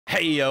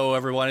Hey yo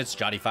everyone, it's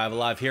Johnny5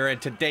 Alive here,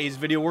 and today's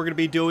video we're going to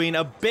be doing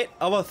a bit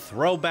of a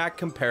throwback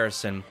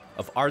comparison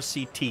of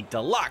RCT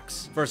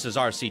Deluxe versus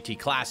RCT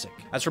Classic.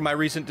 As for my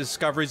recent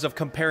discoveries of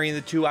comparing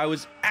the two, I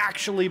was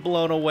actually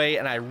blown away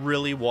and I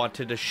really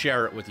wanted to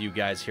share it with you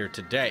guys here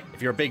today.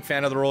 If you're a big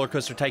fan of the Roller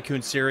Coaster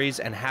Tycoon series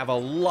and have a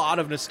lot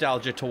of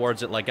nostalgia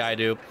towards it like I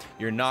do,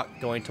 you're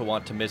not going to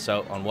want to miss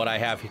out on what I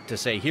have to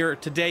say here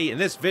today in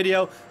this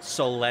video,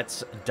 so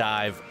let's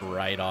dive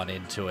right on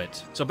into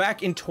it. So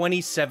back in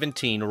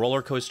 2017,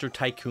 Roller Coaster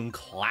Tycoon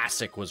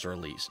Classic was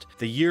released.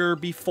 The year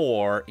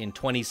before, in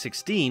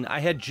 2016, I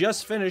had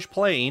just finished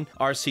playing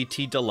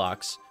RCT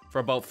Deluxe for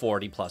about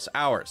 40 plus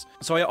hours.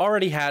 So I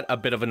already had a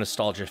bit of a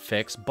nostalgia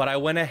fix, but I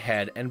went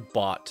ahead and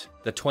bought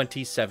the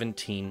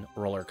 2017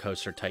 Roller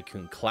Coaster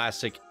Tycoon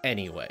Classic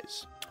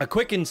anyways. A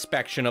quick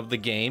inspection of the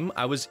game,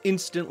 I was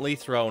instantly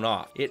thrown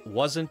off. It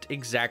wasn't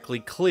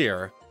exactly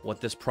clear what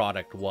this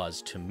product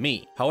was to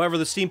me. However,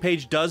 the Steam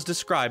page does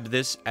describe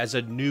this as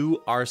a new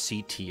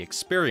RCT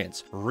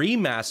experience,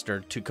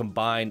 remastered to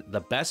combine the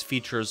best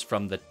features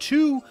from the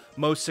two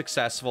most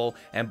successful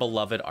and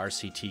beloved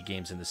RCT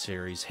games in the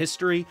series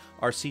history,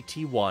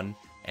 RCT 1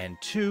 and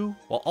 2,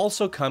 while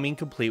also coming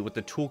complete with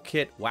the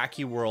Toolkit,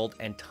 Wacky World,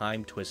 and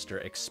Time Twister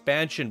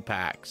expansion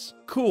packs.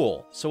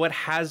 Cool, so it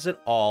has it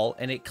all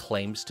and it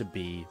claims to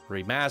be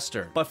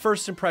remastered. But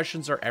first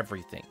impressions are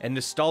everything, and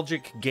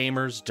nostalgic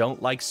gamers don't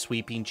like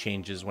sweeping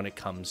changes when it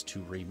comes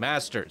to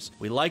remasters.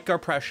 We like our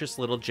precious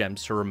little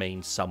gems to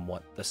remain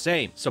somewhat the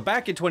same. So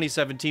back in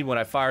 2017 when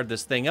I fired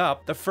this thing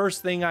up, the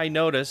first thing I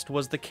noticed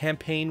was the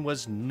campaign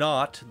was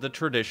not the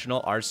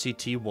traditional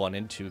RCT 1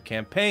 and 2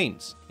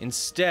 campaigns.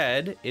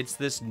 Instead, it's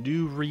this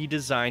new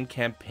redesigned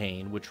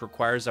campaign which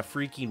requires a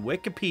freaking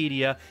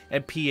Wikipedia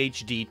and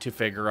PhD to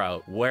figure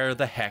out where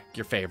the heck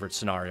your favorite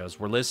scenarios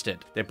were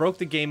listed. They broke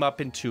the game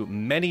up into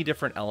many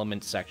different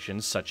element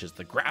sections such as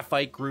the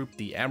Graphite group,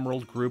 the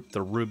Emerald group,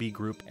 the Ruby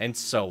group, and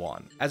so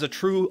on. As a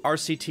true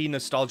RCT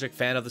nostalgic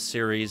fan of the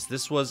series,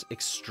 this was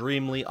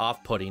extremely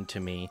off-putting to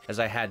me as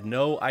I had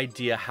no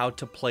idea how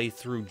to play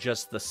through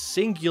just the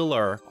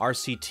singular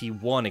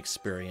RCT 1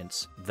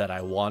 experience that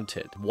I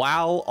wanted.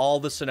 While all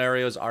the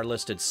scenarios are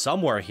listed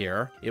somewhere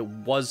here, it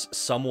was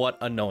somewhat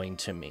annoying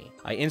to me.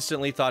 I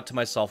instantly thought to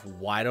myself,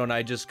 why don't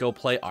I just go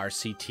play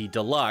RCT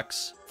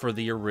Deluxe for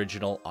the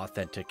original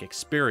authentic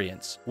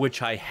experience,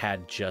 which I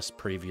had just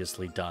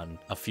previously done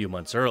a few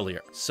months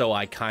earlier. So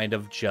I kind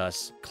of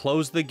just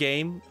closed the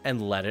game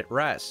and let it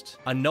rest,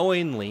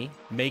 unknowingly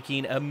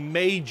making a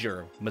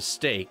major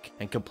mistake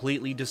and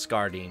completely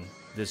discarding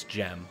this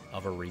gem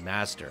of a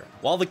remaster.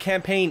 While the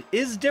campaign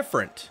is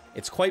different,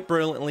 it's quite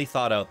brilliantly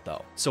thought out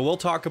though. So we'll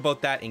talk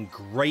about that in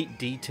great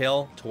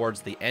detail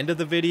towards the end of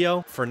the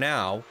video. For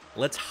now,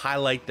 let's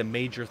highlight the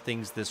major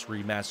things this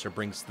remaster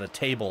brings to the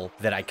table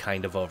that I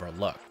kind of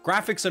overlooked.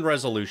 Graphics and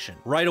resolution.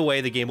 Right away,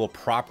 the game will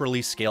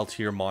properly scale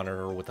to your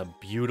monitor with a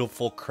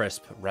beautiful,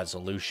 crisp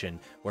resolution,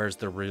 whereas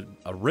the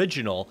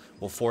original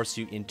will force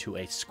you into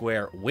a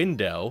square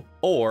window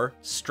or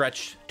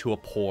stretch to a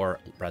poor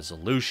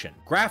resolution.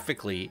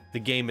 Graphically, the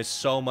game is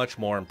so much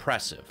more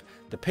impressive.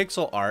 The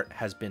pixel art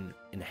has been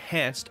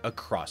enhanced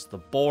across the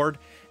board,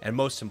 and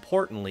most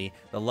importantly,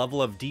 the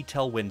level of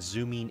detail when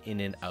zooming in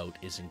and out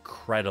is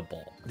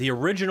incredible. The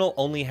original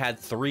only had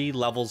 3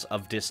 levels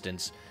of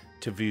distance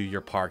to view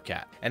your park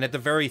at, and at the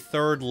very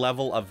 3rd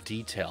level of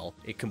detail,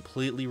 it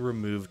completely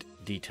removed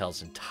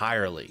details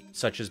entirely,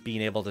 such as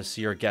being able to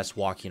see your guests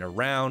walking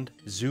around.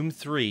 Zoom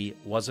 3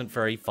 wasn't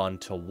very fun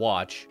to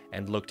watch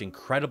and looked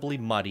incredibly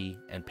muddy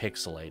and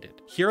pixelated.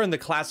 Here in the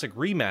classic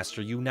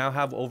remaster, you now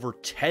have over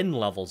 10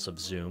 levels of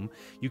zoom.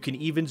 You can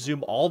even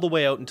zoom all the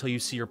way out until you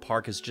see your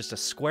park as just a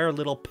square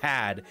little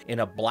pad in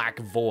a black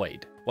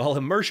void. While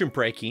immersion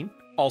breaking,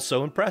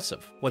 also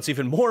impressive. What's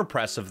even more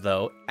impressive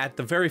though, at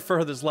the very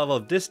furthest level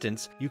of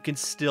distance, you can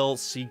still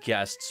see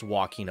guests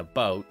walking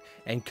about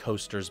and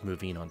coasters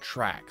moving on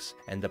tracks,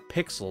 and the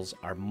pixels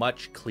are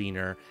much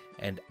cleaner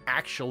and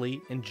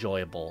actually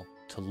enjoyable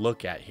to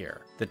look at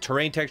here. The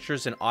terrain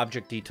textures and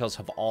object details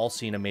have all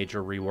seen a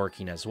major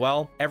reworking as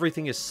well.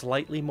 Everything is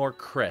slightly more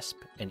crisp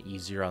and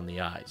easier on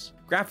the eyes.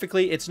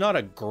 Graphically, it's not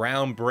a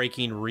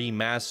groundbreaking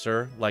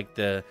remaster like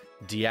the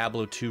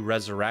Diablo 2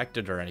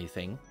 Resurrected or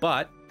anything,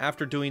 but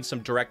after doing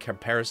some direct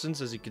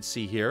comparisons, as you can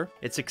see here,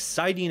 it's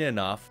exciting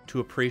enough to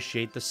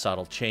appreciate the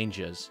subtle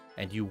changes,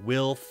 and you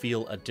will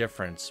feel a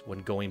difference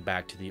when going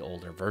back to the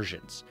older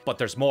versions. But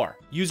there's more.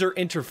 User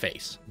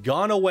interface.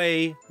 Gone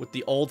away with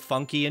the old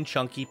funky and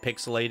chunky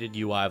pixelated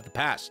UI of the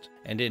past,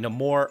 and in a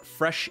more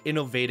fresh,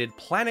 innovated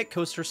Planet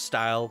Coaster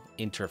style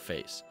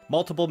interface.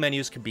 Multiple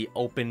menus can be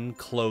open,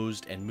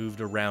 closed, and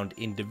moved around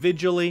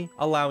individually,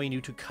 allowing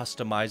you to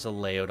customize a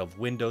layout of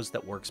windows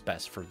that works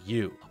best for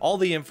you. All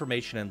the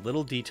information and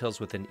little details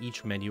within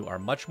each menu are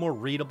much more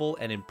readable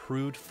and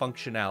improved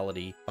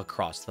functionality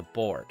across the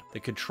board. The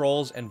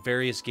controls and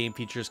various game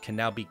features can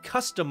now be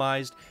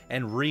customized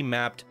and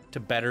remapped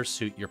to better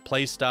suit your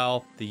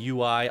playstyle. The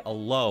UI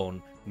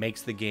alone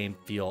makes the game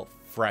feel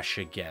fresh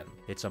again.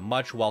 It's a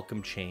much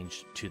welcome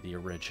change to the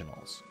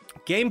originals.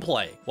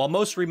 Gameplay. While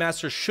most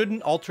remasters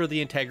shouldn't alter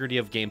the integrity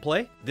of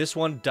gameplay, this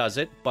one does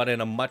it, but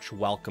in a much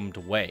welcomed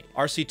way.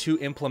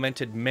 RC2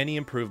 implemented many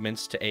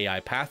improvements to AI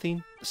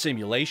pathing,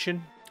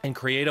 simulation, and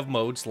creative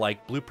modes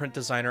like Blueprint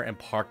Designer and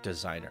Park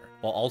Designer,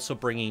 while also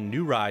bringing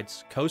new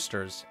rides,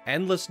 coasters,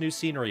 endless new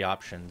scenery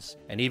options,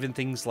 and even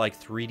things like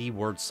 3D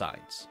word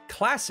signs.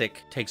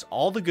 Classic takes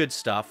all the good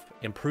stuff,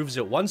 improves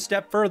it one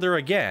step further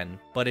again,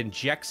 but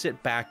injects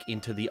it back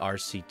into the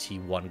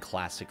RCT1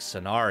 Classic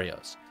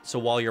scenarios. So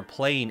while you're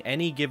playing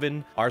any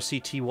given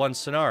RCT1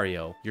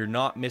 scenario, you're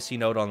not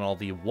missing out on all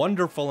the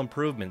wonderful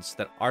improvements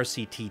that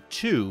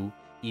RCT2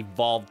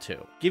 evolved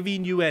to,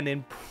 giving you an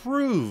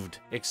improved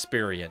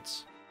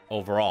experience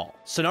overall.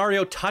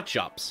 Scenario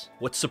touch-ups.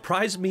 What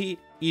surprised me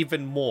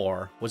even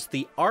more was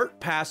the art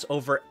pass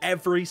over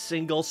every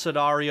single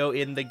scenario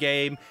in the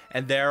game,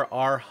 and there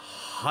are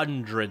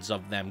hundreds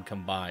of them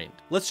combined.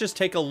 Let's just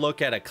take a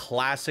look at a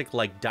classic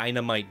like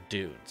Dynamite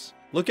Dunes.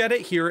 Look at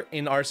it here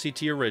in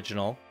RCT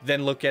Original,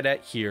 then look at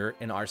it here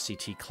in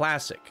RCT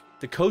Classic.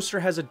 The coaster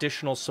has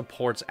additional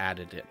supports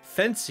added in,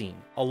 fencing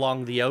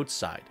along the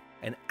outside,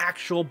 an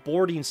actual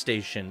boarding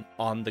station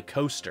on the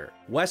coaster,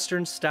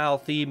 Western style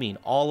theming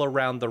all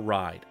around the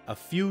ride, a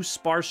few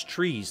sparse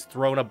trees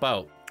thrown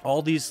about.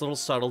 All these little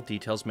subtle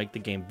details make the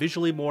game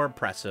visually more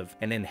impressive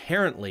and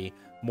inherently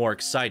more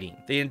exciting.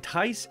 They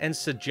entice and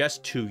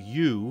suggest to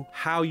you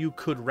how you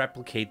could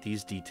replicate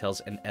these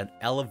details and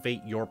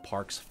elevate your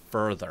parks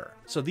further.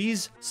 So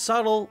these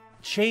subtle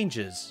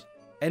changes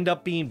end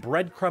up being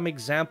breadcrumb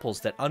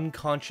examples that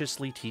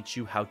unconsciously teach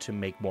you how to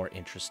make more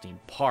interesting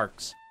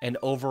parks and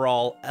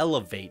overall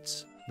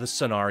elevates the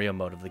scenario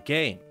mode of the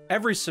game.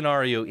 Every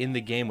scenario in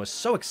the game was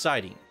so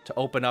exciting to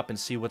open up and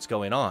see what's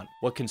going on,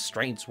 what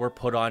constraints were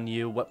put on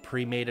you, what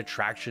pre-made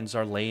attractions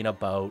are laying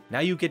about. Now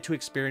you get to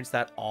experience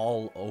that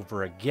all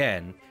over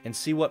again and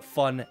see what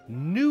fun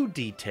new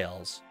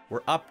details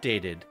were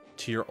updated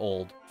to your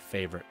old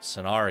favorite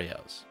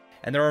scenarios.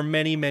 And there are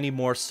many, many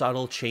more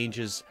subtle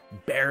changes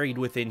buried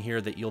within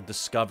here that you'll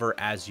discover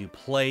as you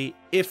play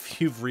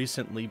if you've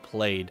recently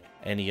played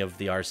any of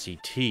the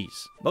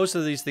RCTs. Most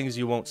of these things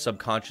you won't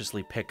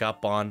subconsciously pick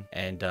up on,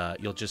 and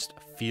you'll just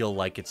feel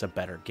like it's a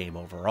better game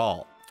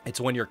overall.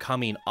 It's when you're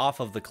coming off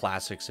of the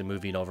classics and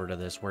moving over to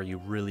this where you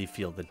really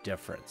feel the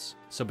difference.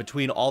 So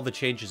between all the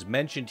changes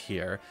mentioned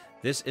here,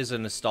 this is a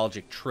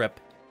nostalgic trip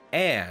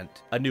and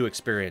a new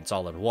experience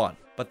all in one.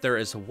 But there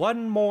is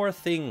one more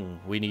thing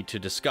we need to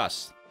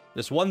discuss.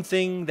 This one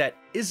thing that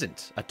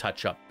isn't a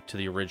touch-up to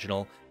the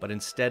original, but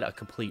instead a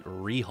complete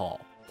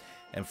rehaul.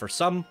 And for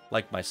some,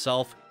 like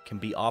myself, can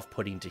be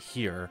off-putting to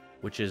hear,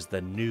 which is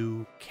the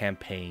new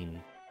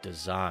campaign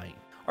design.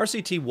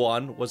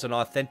 RCT1 was an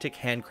authentic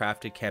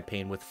handcrafted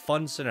campaign with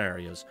fun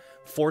scenarios,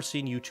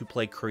 forcing you to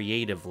play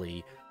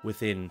creatively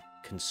within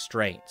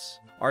constraints.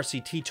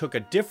 RCT took a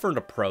different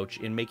approach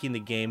in making the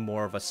game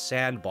more of a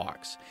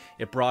sandbox.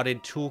 It brought in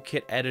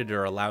Toolkit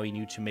Editor, allowing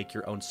you to make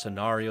your own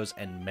scenarios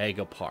and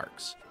mega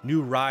parks.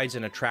 New rides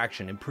and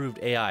attraction, improved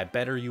AI,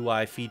 better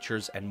UI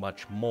features, and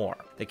much more.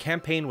 The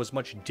campaign was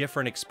much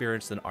different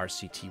experience than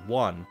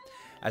RCT1,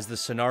 as the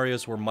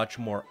scenarios were much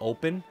more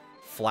open,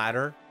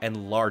 flatter,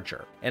 and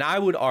larger. And I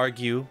would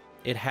argue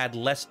it had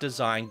less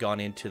design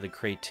gone into the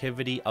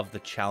creativity of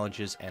the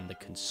challenges and the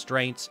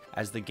constraints,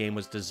 as the game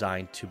was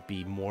designed to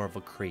be more of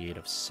a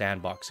creative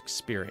sandbox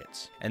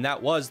experience. And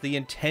that was the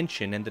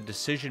intention and the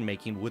decision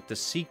making with the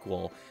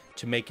sequel,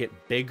 to make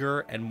it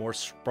bigger and more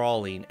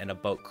sprawling and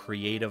about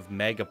creative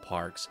mega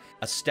parks,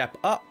 a step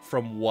up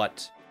from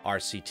what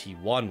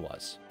RCT1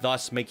 was,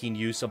 thus making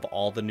use of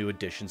all the new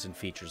additions and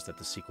features that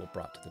the sequel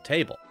brought to the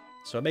table.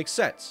 So it makes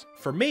sense.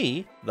 For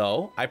me,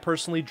 though, I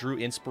personally drew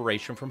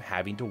inspiration from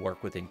having to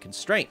work within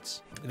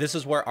constraints. This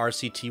is where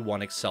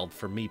RCT1 excelled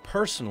for me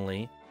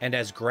personally, and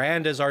as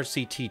grand as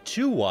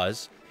RCT2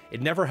 was,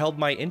 it never held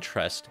my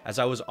interest, as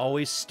I was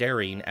always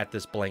staring at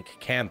this blank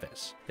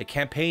canvas. The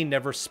campaign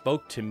never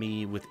spoke to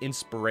me with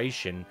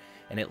inspiration,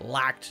 and it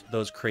lacked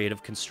those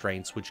creative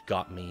constraints which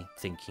got me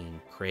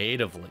thinking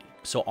creatively.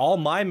 So all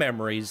my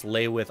memories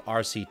lay with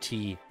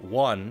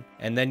RCT1,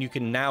 and then you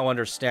can now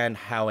understand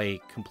how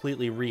a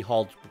completely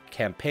rehauled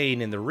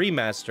campaign in the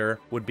remaster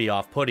would be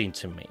off-putting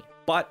to me.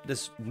 But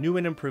this new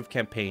and improved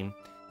campaign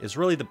is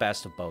really the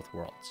best of both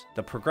worlds.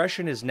 The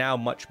progression is now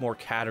much more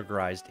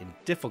categorized in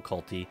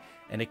difficulty,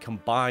 and it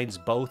combines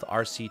both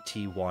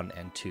RCT1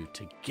 and 2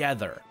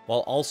 together, while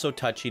also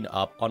touching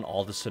up on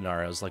all the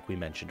scenarios like we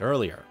mentioned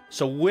earlier.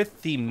 So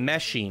with the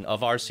meshing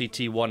of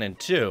RCT1 and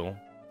 2,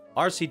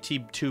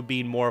 RCT2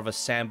 being more of a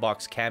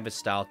sandbox canvas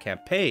style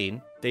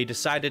campaign, they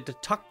decided to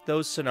tuck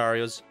those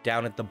scenarios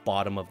down at the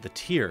bottom of the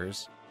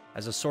tiers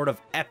as a sort of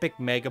epic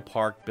mega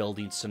park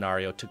building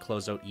scenario to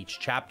close out each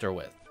chapter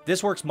with.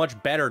 This works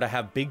much better to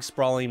have big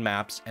sprawling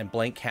maps and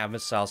blank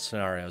canvas style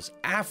scenarios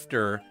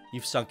after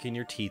you've sunk in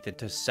your teeth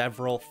into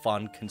several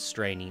fun,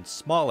 constraining,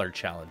 smaller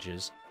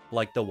challenges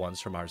like the ones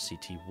from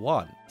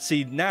RCT1.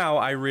 See, now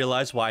I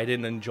realize why I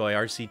didn't enjoy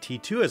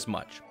RCT2 as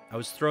much. I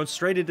was thrown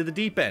straight into the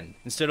deep end.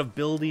 Instead of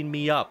building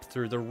me up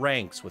through the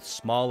ranks with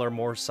smaller,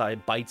 more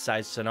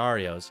bite-sized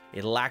scenarios,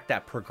 it lacked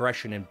that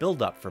progression and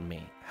build-up for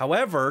me.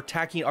 However,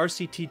 tacking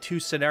RCT2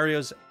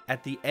 scenarios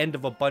at the end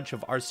of a bunch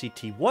of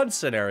RCT1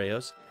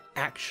 scenarios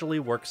actually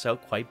works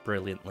out quite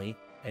brilliantly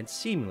and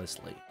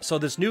seamlessly. So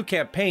this new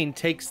campaign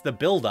takes the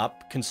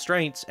build-up,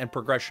 constraints, and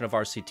progression of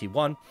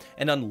RCT1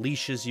 and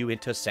unleashes you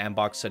into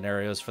sandbox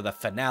scenarios for the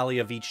finale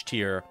of each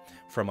tier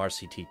from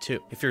RCT2.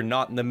 If you're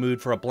not in the mood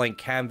for a blank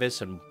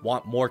canvas and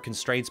want more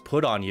constraints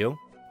put on you,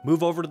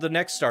 move over to the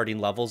next starting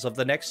levels of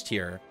the next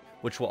tier,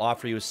 which will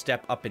offer you a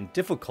step up in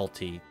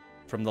difficulty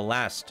from the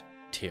last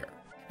tier.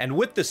 And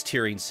with this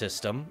tiering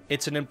system,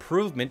 it's an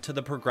improvement to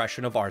the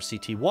progression of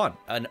RCT1.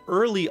 An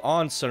early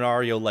on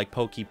scenario like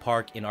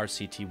Park in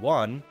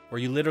RCT1, where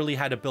you literally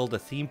had to build a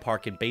theme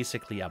park in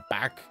basically a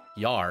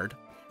backyard,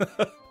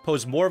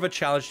 posed more of a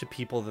challenge to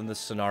people than the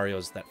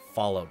scenarios that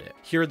followed it.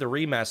 Here, the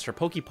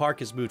remaster,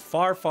 Park is moved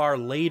far, far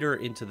later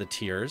into the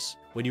tiers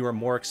when you are a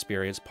more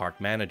experienced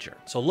park manager.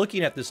 So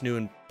looking at this new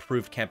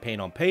improved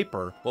campaign on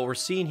paper, what we're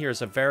seeing here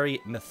is a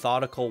very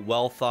methodical,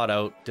 well thought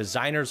out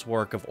designer's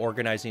work of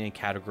organizing and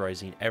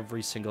categorizing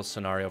every single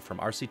scenario from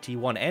RCT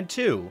 1 and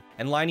 2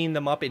 and lining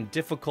them up in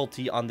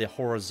difficulty on the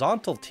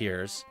horizontal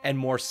tiers and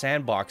more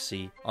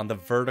sandboxy on the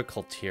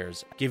vertical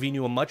tiers, giving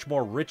you a much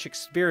more rich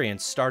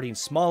experience starting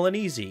small and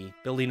easy,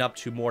 building up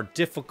to more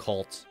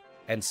difficult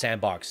and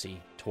sandboxy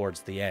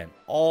towards the end.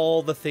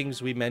 All the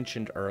things we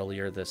mentioned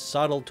earlier, the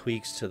subtle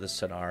tweaks to the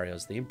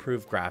scenarios, the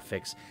improved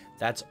graphics,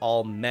 that's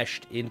all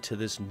meshed into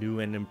this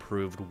new and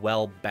improved,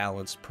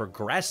 well-balanced,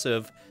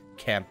 progressive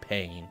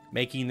campaign,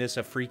 making this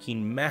a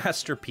freaking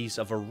masterpiece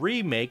of a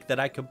remake that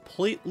I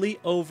completely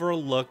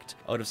overlooked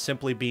out of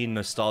simply being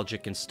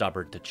nostalgic and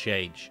stubborn to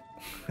change.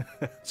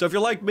 So if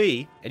you're like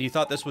me, and you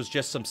thought this was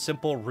just some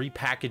simple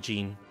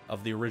repackaging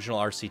of the original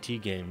RCT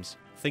games,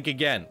 think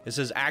again. This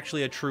is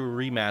actually a true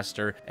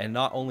remaster and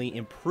not only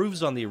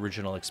improves on the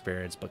original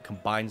experience, but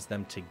combines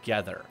them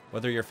together.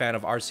 Whether you're a fan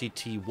of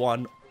RCT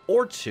 1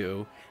 or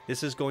 2,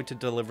 this is going to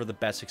deliver the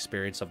best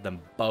experience of them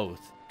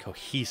both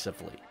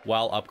cohesively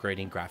while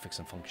upgrading graphics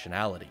and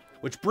functionality.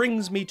 Which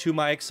brings me to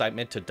my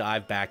excitement to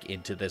dive back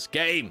into this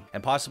game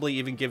and possibly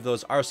even give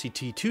those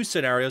RCT2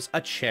 scenarios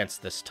a chance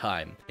this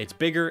time. It's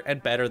bigger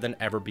and better than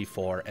ever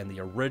before, and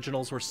the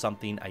originals were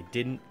something I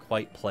didn't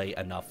quite play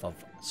enough of.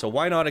 So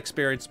why not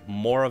experience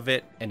more of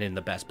it and in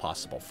the best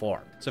possible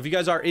form? So if you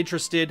guys are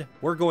interested,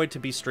 we're going to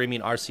be streaming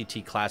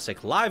RCT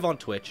Classic live on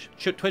Twitch,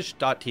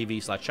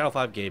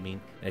 twitch.tv/channel5gaming.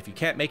 And if you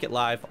can't make it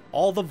live,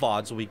 all the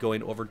VODs will be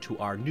going over to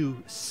our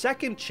new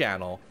second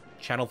channel,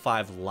 Channel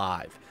 5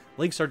 Live.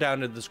 Links are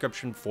down in the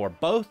description for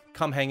both.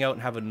 Come hang out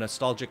and have a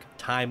nostalgic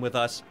time with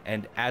us.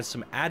 And as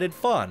some added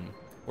fun,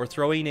 we're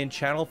throwing in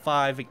Channel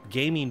 5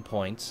 gaming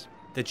points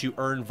that you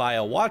earn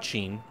via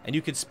watching, and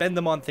you can spend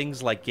them on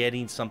things like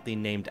getting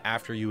something named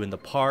after you in the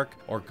park,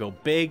 or go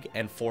big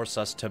and force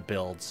us to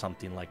build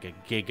something like a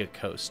Giga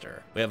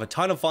Coaster. We have a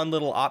ton of fun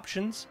little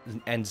options,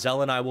 and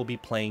Zell and I will be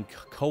playing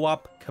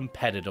co-op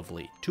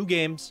competitively. 2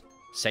 games,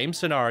 same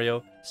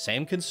scenario,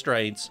 same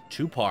constraints,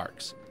 2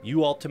 parks.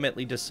 You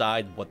ultimately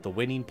decide what the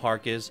winning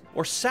park is,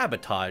 or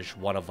sabotage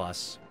one of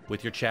us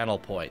with your channel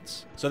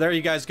points. So there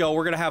you guys go.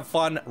 We're gonna have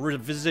fun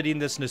revisiting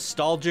this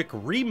nostalgic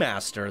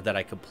remaster that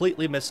I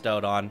completely missed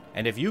out on.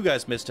 And if you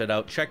guys missed it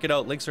out, check it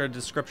out. Links are in the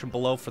description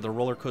below for the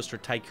Roller Coaster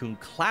Tycoon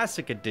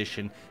Classic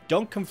Edition.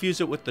 Don't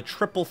confuse it with the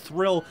Triple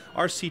Thrill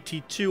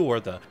RCT2 or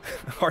the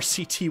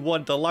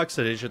RCT1 Deluxe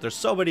Edition. There's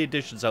so many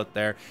editions out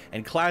there,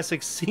 and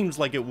Classic seems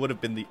like it would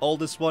have been the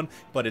oldest one,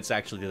 but it's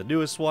actually the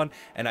newest one.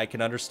 And I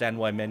can understand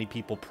why many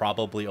people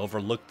probably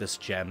overlooked this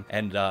gem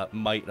and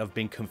might have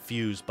been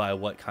confused by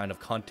what kind of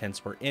contents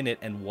were in it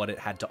and what it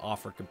had to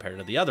offer compared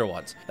to the other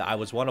ones. I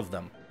was one of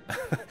them.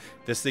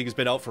 This thing's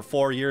been out for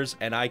 4 years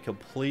and I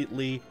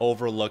completely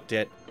overlooked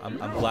it. I'm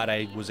glad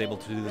I was able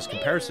to do this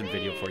comparison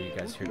video for you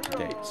guys here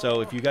today.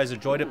 So if you guys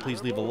enjoyed it,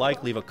 please leave a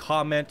like, leave a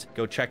comment,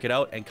 go check it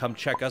out, and come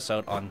check us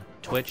out on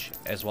Twitch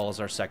as well as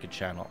our second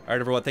channel. All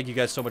right, everyone, thank you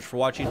guys so much for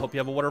watching. Hope you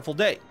have a wonderful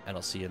day, and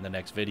I'll see you in the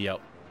next video.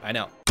 Bye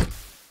now.